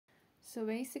So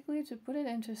basically, to put it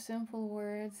into simple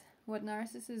words, what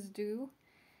narcissists do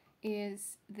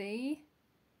is they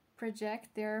project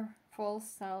their false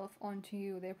self onto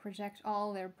you. They project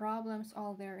all their problems,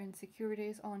 all their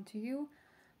insecurities onto you.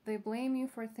 They blame you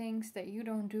for things that you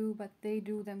don't do, but they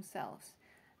do themselves.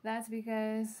 That's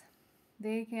because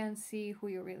they can't see who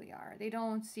you really are. They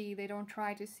don't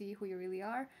try to see who you really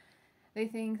are. They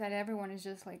think that everyone is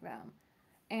just like them.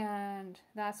 And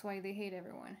that's why they hate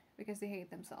everyone, because they hate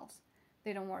themselves.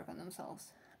 They don't work on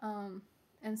themselves.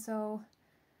 And so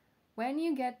when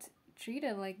you get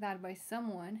treated like that by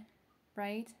someone,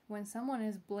 right? When someone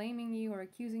is blaming you or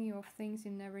accusing you of things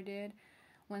you never did,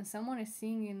 when someone is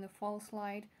seeing you in the false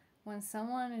light, when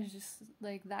someone is just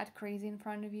like that crazy in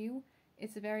front of you,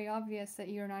 it's very obvious that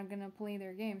you're not gonna play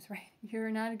their games, right? You're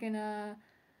not gonna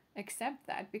accept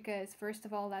that because, first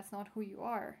of all, that's not who you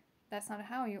are. That's not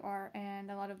how you are, and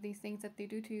a lot of these things that they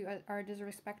do to you are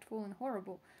disrespectful and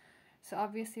horrible. So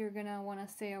obviously you're gonna want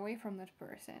to stay away from that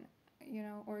person,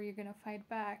 or you're gonna fight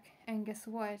back. And guess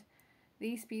what?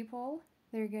 These people,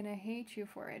 they're gonna hate you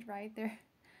for it, right?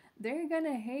 They're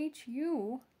gonna hate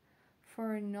you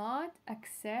for not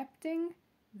accepting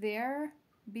their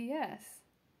BS.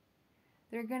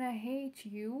 They're gonna hate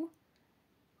you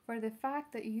for the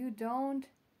fact that you don't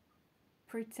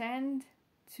pretend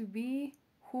to be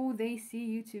who they see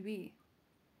you to be.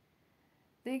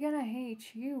 They're gonna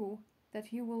hate you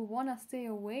that you will wanna stay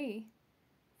away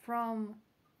from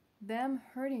them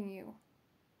hurting you.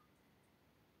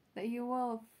 That you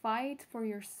will fight for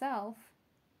yourself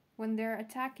when they're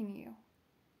attacking you.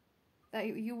 That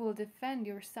you will defend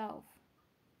yourself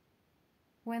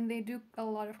when they do a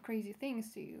lot of crazy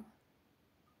things to you.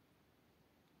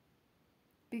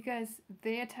 Because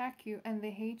they attack you and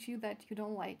they hate you that you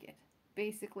don't like it.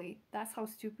 Basically, that's how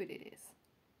stupid it is.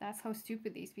 That's how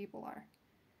stupid these people are.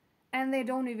 And they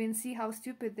don't even see how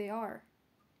stupid they are.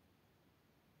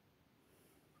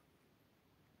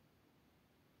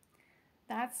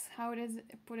 That's how it is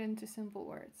put into simple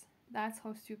words. That's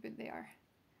how stupid they are.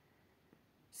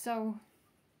 So,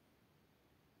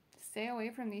 stay away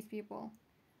from these people.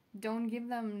 Don't give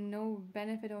them no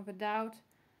benefit of a doubt,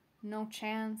 no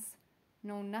chance,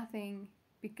 no nothing,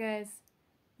 because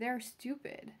they're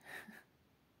stupid.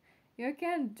 You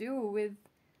can't do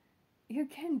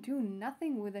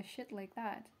nothing with a shit like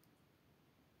that.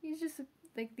 He's just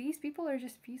like, these people are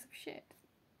just piece of shit.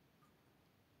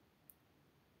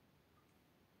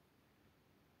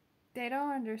 They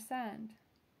don't understand.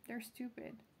 They're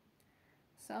stupid.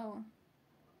 So,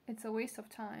 it's a waste of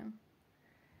time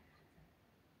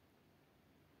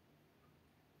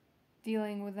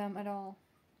dealing with them at all.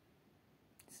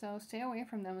 So stay away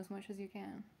from them as much as you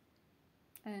can.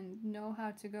 And know how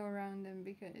to go around them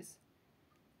because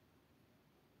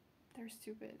they're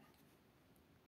stupid.